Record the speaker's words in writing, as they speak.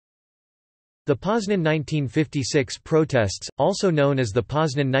The Poznan 1956 protests, also known as the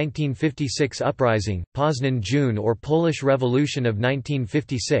Poznan 1956 Uprising, Poznan June or Polish Revolution of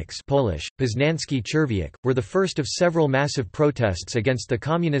 1956 Polish, Poznański Czerwiec, were the first of several massive protests against the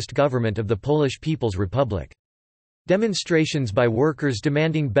communist government of the Polish People's Republic. Demonstrations by workers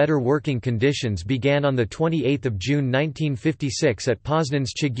demanding better working conditions began on 28 June 1956 at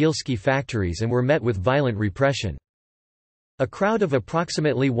Poznan's Cegielski factories and were met with violent repression. A crowd of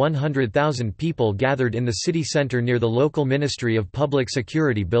approximately 100,000 people gathered in the city center near the local Ministry of Public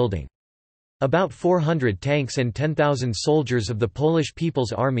Security building. About 400 tanks and 10,000 soldiers of the Polish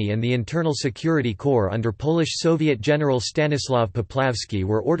People's Army and the Internal Security Corps under Polish Soviet General Stanisław Popławski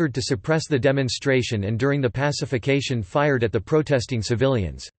were ordered to suppress the demonstration and during the pacification fired at the protesting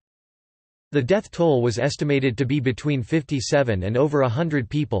civilians. The death toll was estimated to be between 57 and over 100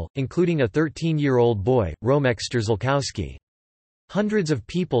 people, including a 13-year-old boy, Romek Strzelkowski. Hundreds of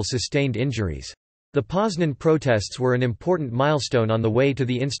people sustained injuries. The Poznan protests were an important milestone on the way to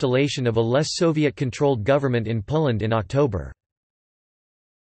the installation of a less Soviet-controlled government in Poland in October.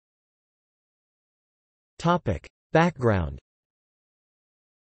 Background.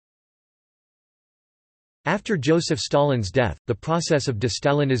 After Joseph Stalin's death, the process of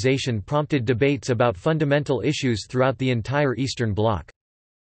de-Stalinization prompted debates about fundamental issues throughout the entire Eastern Bloc.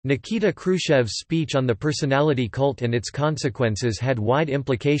 Nikita Khrushchev's speech on the personality cult and its consequences had wide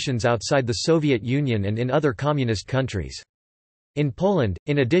implications outside the Soviet Union and in other communist countries. In Poland,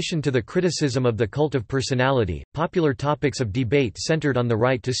 in addition to the criticism of the cult of personality, popular topics of debate centered on the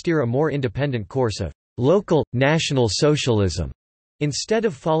right to steer a more independent course of local, national socialism. Instead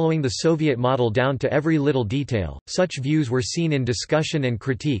of following the Soviet model down to every little detail, such views were seen in discussion and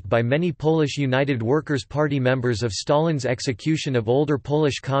critique by many Polish United Workers' Party members of Stalin's execution of older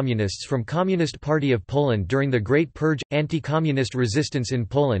Polish communists from Communist Party of Poland during the Great Purge. Anti-communist resistance in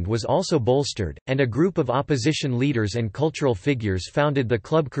Poland was also bolstered, and a group of opposition leaders and cultural figures founded the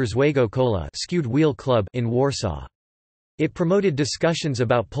Klub Kurzłego Koła Skewed Wheel Club in Warsaw. It promoted discussions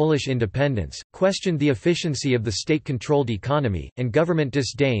about Polish independence, questioned the efficiency of the state-controlled economy, and government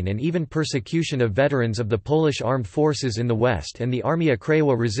disdain and even persecution of veterans of the Polish armed forces in the West and the Armia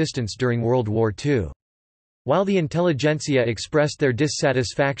Krajowa resistance during World War II. While the intelligentsia expressed their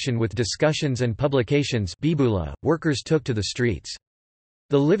dissatisfaction with discussions and publications, workers took to the streets.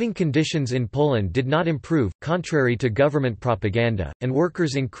 The living conditions in Poland did not improve, contrary to government propaganda, and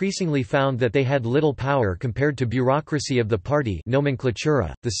workers increasingly found that they had little power compared to bureaucracy of the party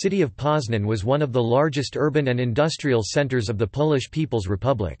nomenklatura. The city of Poznan was one of the largest urban and industrial centers of the Polish People's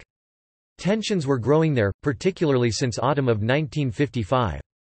Republic. Tensions were growing there, particularly since autumn of 1955.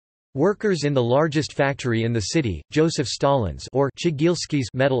 Workers in the largest factory in the city, Joseph Stalin's or Cegielski's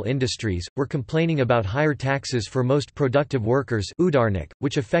metal industries, were complaining about higher taxes for most productive workers,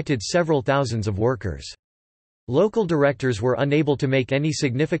 which affected several thousands of workers. Local directors were unable to make any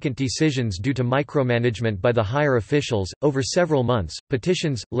significant decisions due to micromanagement by the higher officials. Over several months,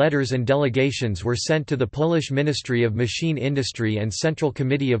 petitions, letters, and delegations were sent to the Polish Ministry of Machine Industry and Central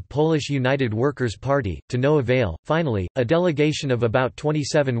Committee of Polish United Workers' Party, to no avail. Finally, a delegation of about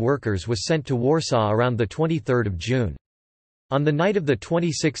 27 workers was sent to Warsaw around 23 June. On the night of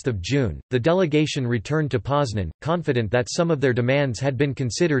 26 June, the delegation returned to Poznan, confident that some of their demands had been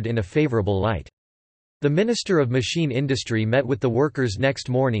considered in a favorable light. The Minister of Machine Industry met with the workers next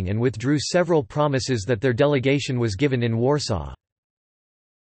morning and withdrew several promises that their delegation was given in Warsaw.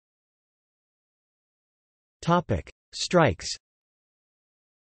 Strikes.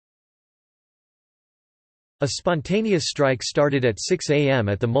 A spontaneous strike started at 6 a.m.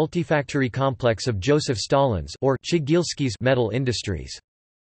 at the multifactory complex of Joseph Stalin's or Cegielski's metal industries.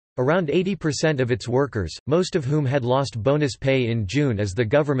 Around 80% of its workers, most of whom had lost bonus pay in June as the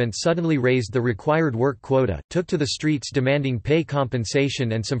government suddenly raised the required work quota, took to the streets demanding pay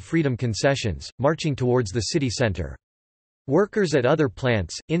compensation and some freedom concessions, marching towards the city center. Workers at other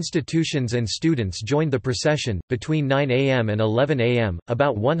plants, institutions and students joined the procession. Between 9 a.m. and 11 a.m.,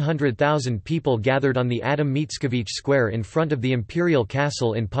 about 100,000 people gathered on the Adam Mickiewicz Square in front of the Imperial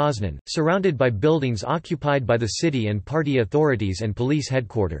Castle in Poznan, surrounded by buildings occupied by the city and party authorities and police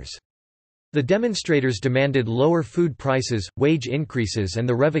headquarters. The demonstrators demanded lower food prices, wage increases and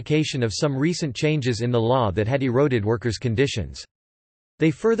the revocation of some recent changes in the law that had eroded workers' conditions. They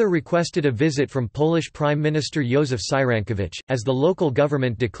further requested a visit from Polish Prime Minister Józef Cyrankiewicz, as the local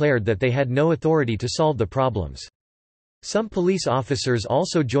government declared that they had no authority to solve the problems. Some police officers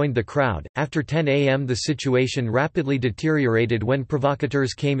also joined the crowd. After 10 a.m., the situation rapidly deteriorated when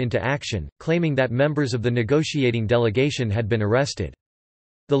provocateurs came into action, claiming that members of the negotiating delegation had been arrested.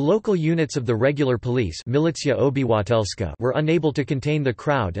 The local units of the regular police Milicja Obywatelska were unable to contain the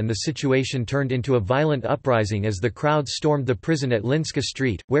crowd, and the situation turned into a violent uprising as the crowd stormed the prison at Linska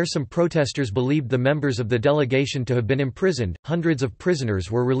Street, where some protesters believed the members of the delegation to have been imprisoned. Hundreds of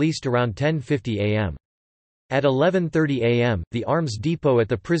prisoners were released around 10:50 am. At 11:30 am, the arms depot at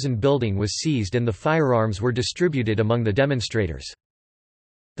the prison building was seized and the firearms were distributed among the demonstrators.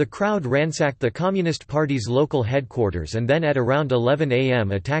 The crowd ransacked the Communist Party's local headquarters and then at around 11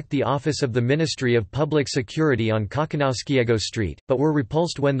 am attacked the office of the Ministry of Public Security on Kokonowskiego Street, but were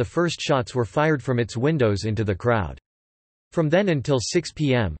repulsed when the first shots were fired from its windows into the crowd. From then until 6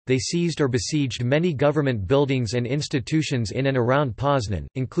 p.m., they seized or besieged many government buildings and institutions in and around Poznań,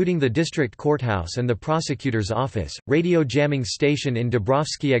 including the district courthouse and the prosecutor's office, radio jamming station in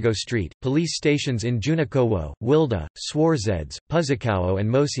Dąbrowskiego Street, police stations in Junikowo, Wilda, Swarzedz, Puszczowa and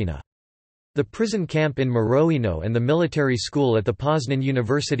Mosina. The prison camp in Mroino and the military school at the Poznań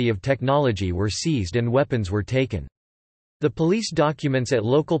University of Technology were seized and weapons were taken. The police documents at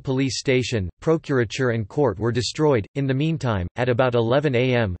local police station, procurature and court were destroyed. In the meantime, at about 11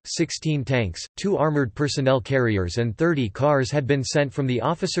 am, 16 tanks, 2 armored personnel carriers and 30 cars had been sent from the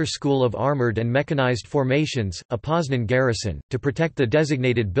Officer School of Armored and Mechanized Formations, a Poznań garrison, to protect the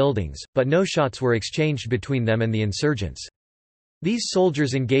designated buildings, but no shots were exchanged between them and the insurgents. These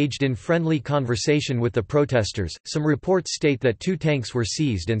soldiers engaged in friendly conversation with the protesters. Some reports state that 2 tanks were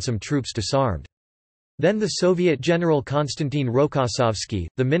seized and some troops disarmed. Then the Soviet General Konstantin Rokossovsky,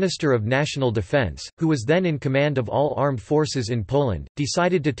 the Minister of National Defense, who was then in command of all armed forces in Poland,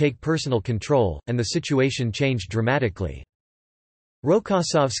 decided to take personal control, and the situation changed dramatically.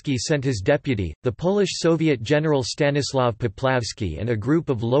 Rokossovsky sent his deputy, the Polish Soviet General Stanisław Popławski and a group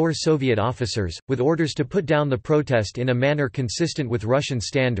of lower Soviet officers, with orders to put down the protest in a manner consistent with Russian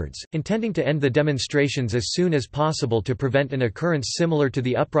standards, intending to end the demonstrations as soon as possible to prevent an occurrence similar to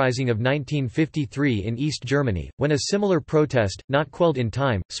the uprising of 1953 in East Germany, when a similar protest, not quelled in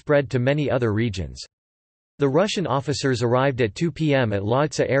time, spread to many other regions. The Russian officers arrived at 2 p.m. at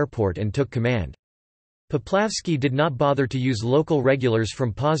Lodz airport and took command. Popławski did not bother to use local regulars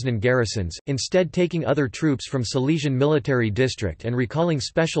from Poznań garrisons, instead taking other troops from Silesian Military District and recalling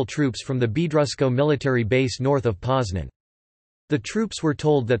special troops from the Bydrusko military base north of Poznań. The troops were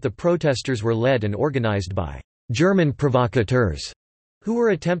told that the protesters were led and organized by German provocateurs, who were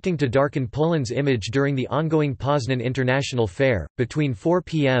attempting to darken Poland's image during the ongoing Poznań International Fair. Between 4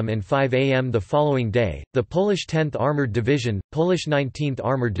 p.m. and 5 a.m. the following day, the Polish 10th Armored Division, Polish 19th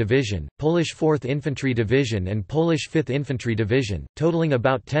Armored Division, Polish 4th Infantry Division, and Polish 5th Infantry Division, totaling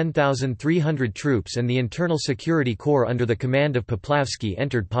about 10,300 troops, and the Internal Security Corps under the command of Popławski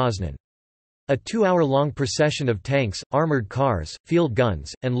entered Poznań. A 2-hour-long procession of tanks, armored cars, field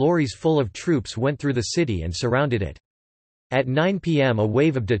guns, and lorries full of troops went through the city and surrounded it. At 9 p.m. a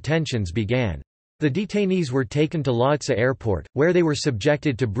wave of detentions began. The detainees were taken to Lodz airport, where they were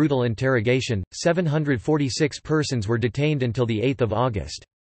subjected to brutal interrogation. 746 persons were detained until 8 August.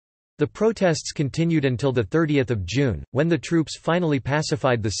 The protests continued until 30 June, when the troops finally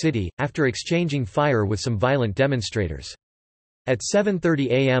pacified the city, after exchanging fire with some violent demonstrators. At 7:30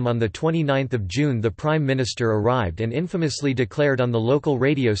 a.m. on 29 June the Prime Minister arrived and infamously declared on the local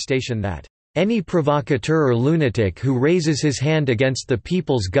radio station that any provocateur or lunatic who raises his hand against the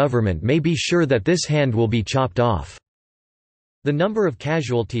people's government may be sure that this hand will be chopped off. The number of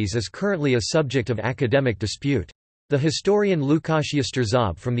casualties is currently a subject of academic dispute. The historian Łukasz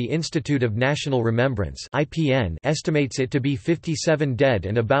Jastrzęb from the Institute of National Remembrance (IPN) estimates it to be 57 dead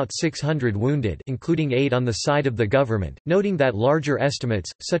and about 600 wounded, including 8 on the side of the government, noting that larger estimates,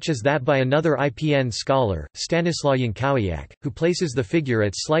 such as that by another IPN scholar, Stanisław Jankowiak, who places the figure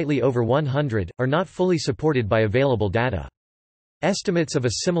at slightly over 100, are not fully supported by available data. Estimates of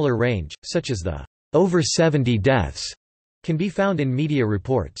a similar range, such as the over 70 deaths, can be found in media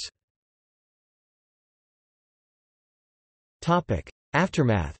reports.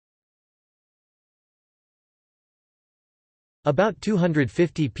 Aftermath. About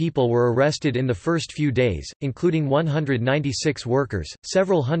 250 people were arrested in the first few days, including 196 workers.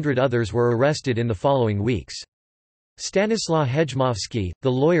 Several hundred others were arrested in the following weeks. Stanislaw Hejmowski,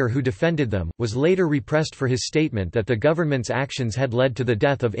 the lawyer who defended them, was later repressed for his statement that the government's actions had led to the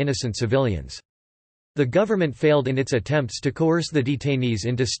death of innocent civilians. The government failed in its attempts to coerce the detainees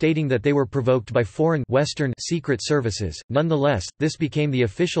into stating that they were provoked by foreign Western secret services. Nonetheless, this became the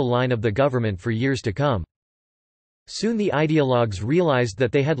official line of the government for years to come. Soon the ideologues realized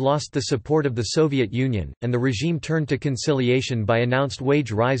that they had lost the support of the Soviet Union, and the regime turned to conciliation by announced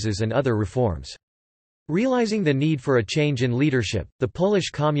wage rises and other reforms. Realizing the need for a change in leadership, the Polish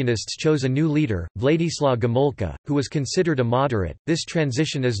Communists chose a new leader, Władysław Gomułka, who was considered a moderate. This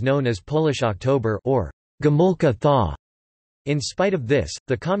transition is known as Polish October or Gomułka Thaw. In spite of this,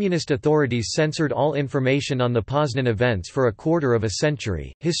 the Communist authorities censored all information on the Poznań events for a quarter of a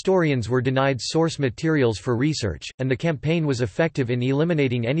century, historians were denied source materials for research, and the campaign was effective in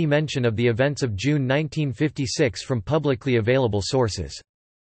eliminating any mention of the events of June 1956 from publicly available sources.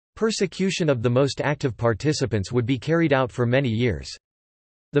 Persecution of the most active participants would be carried out for many years.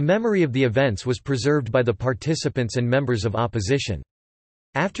 The memory of the events was preserved by the participants and members of opposition.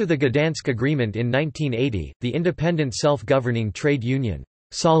 After the Gdansk Agreement in 1980, the independent self-governing trade union,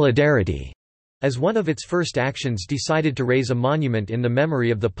 Solidarity, as one of its first actions decided to raise a monument in the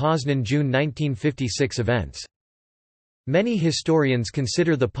memory of the Poznań June 1956 events. Many historians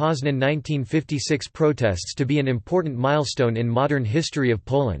consider the Poznań 1956 protests to be an important milestone in modern history of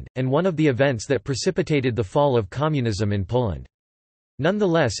Poland, and one of the events that precipitated the fall of communism in Poland.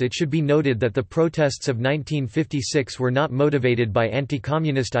 Nonetheless, it should be noted that the protests of 1956 were not motivated by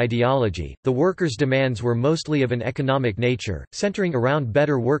anti-communist ideology. The workers' demands were mostly of an economic nature, centering around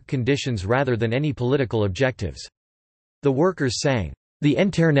better work conditions rather than any political objectives. The workers sang, "The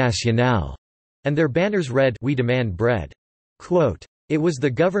Internationale," and their banners read, "We demand bread." Quote, "It was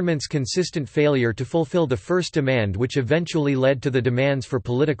the government's consistent failure to fulfill the first demand which eventually led to the demands for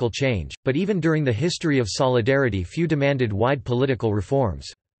political change, but even during the history of Solidarity few demanded wide political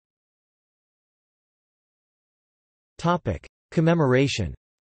reforms." Commemoration.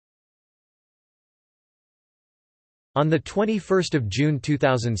 On 21 June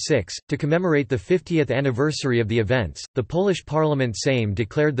 2006, to commemorate the 50th anniversary of the events, the Polish Parliament Sejm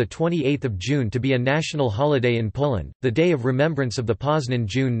declared 28 June to be a national holiday in Poland, the Day of Remembrance of the Poznań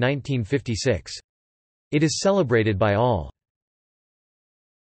June 1956. It is celebrated by all.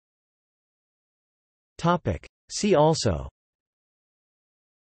 See also: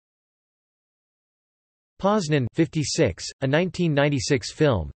 Poznań 56, a 1996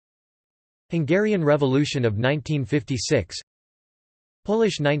 film. Hungarian Revolution of 1956.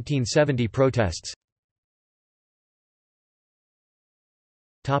 Polish 1970 protests.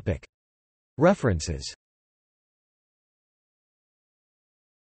 References.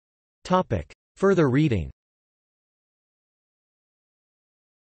 Further reading.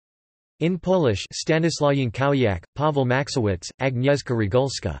 In Polish, Stanislaw Jankowiak, Paweł Maksowicz, Agnieszka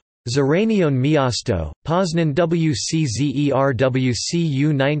Regulska. Zranione miasto, Poznań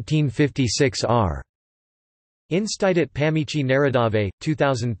WCZERWCU 1956 r. Instytut Pamięci Narodowej,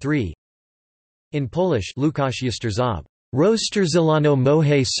 2003. In Polish, Łukasz Jastrzęb. Rozstrzelano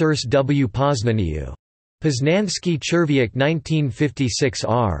moje serce w Poznaniu. Poznański człowiek 1956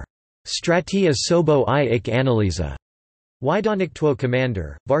 r. Straty osobą I ich analiza. Łajdownictwo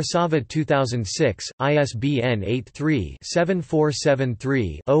Commander, Warszawa 2006, ISBN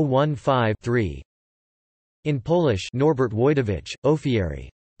 83-7473-015-3. In Polish, Norbert Wojtowicz, Ofiary.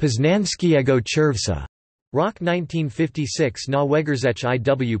 Poznańskiego czerwca. Rok 1956 na Węgierzech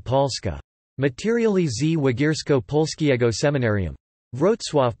IW Polska. Materialy z Węgiersko-Polskiego Seminarium.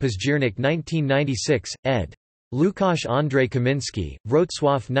 Wrocław Październik 1996, ed. Łukasz Andrzej Kaminski,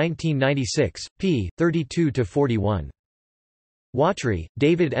 Wrocław 1996, p. 32–41. Watry,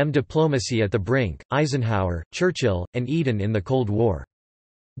 David M. Diplomacy at the Brink, Eisenhower, Churchill, and Eden in the Cold War.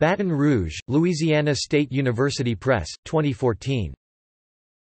 Baton Rouge, Louisiana State University Press, 2014.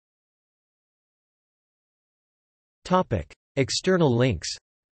 External links.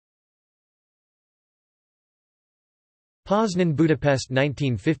 Poznań Budapest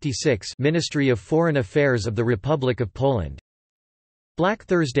 1956 Ministry of Foreign Affairs of the Republic of Poland. Black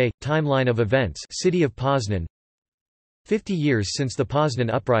Thursday – Timeline of events City of Poznań. 50 years since the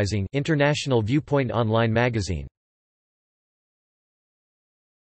Poznań Uprising International Viewpoint online magazine.